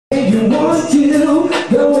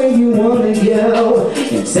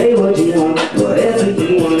Say what you want, whatever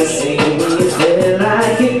you wanna say. When you feel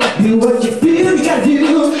like it, do what you feel you gotta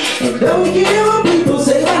do. And don't care what people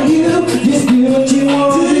say about you. Just do what you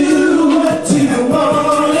want to do. What you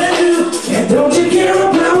wanna do. And don't you care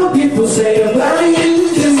about what people say about you.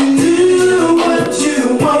 Just do what you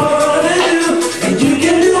wanna do. And you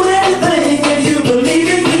can do anything if you believe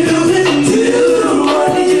in you. Do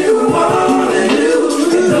what you wanna do.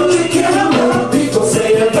 And don't you care about what people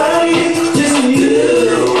say about you. Just do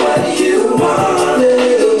what you wanna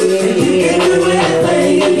do. And you can do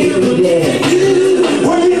anything if you believe in you.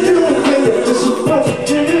 What you doing, baby? This is what you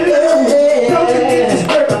do. Don't you get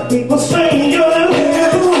discouraged by people saying you're the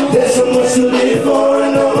hero. There's so much to live for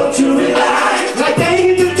and no one to rely. Like they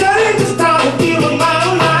used to tell you to stop and feel my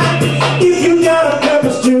life. If you got a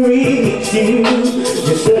purpose to reach you,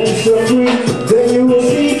 just set yourself free. Then you will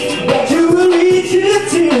see that you will reach it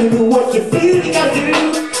too. Do what you feel you gotta do.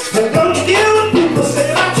 And don't you care what people say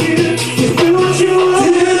about you. Just do what you want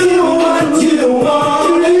to do. What you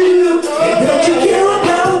want to do. And don't you care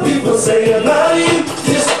about what people say about you.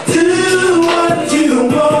 Just do what you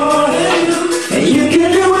want to do. And you can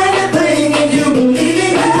do anything if you believe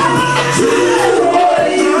in you. Do what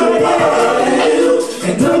you want to do.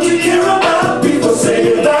 And don't you care about what people say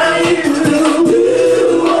about you. Do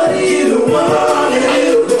what you want to do.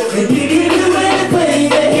 And you can do anything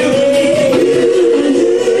that you believe in you.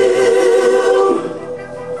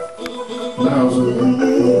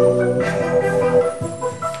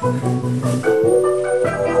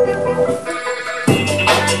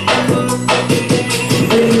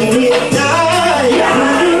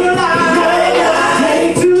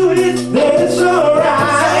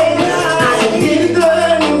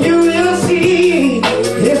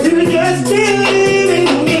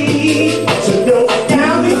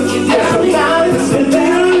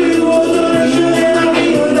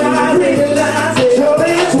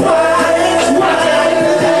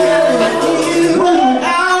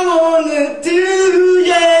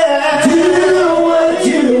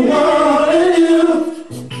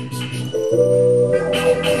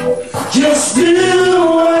 Just do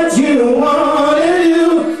what you wanna do.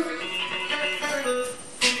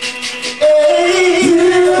 Hey,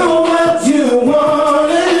 do what you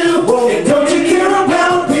wanna do. And don't you care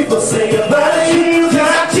about what people say about you.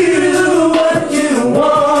 Got to do what you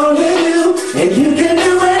wanna do. And you can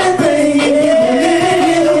do anything if you believe in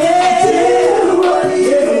you. Do what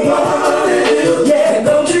you wanna do. Yeah, and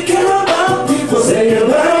don't you care about what people say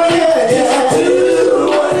about you. Just do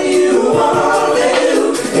what you wanna do.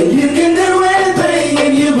 And you can do anything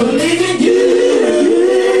if you believe in you.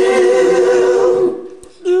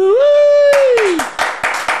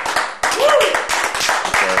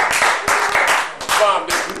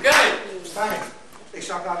 Kijk, ik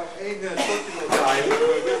zou daar nog één stukje willen draaien.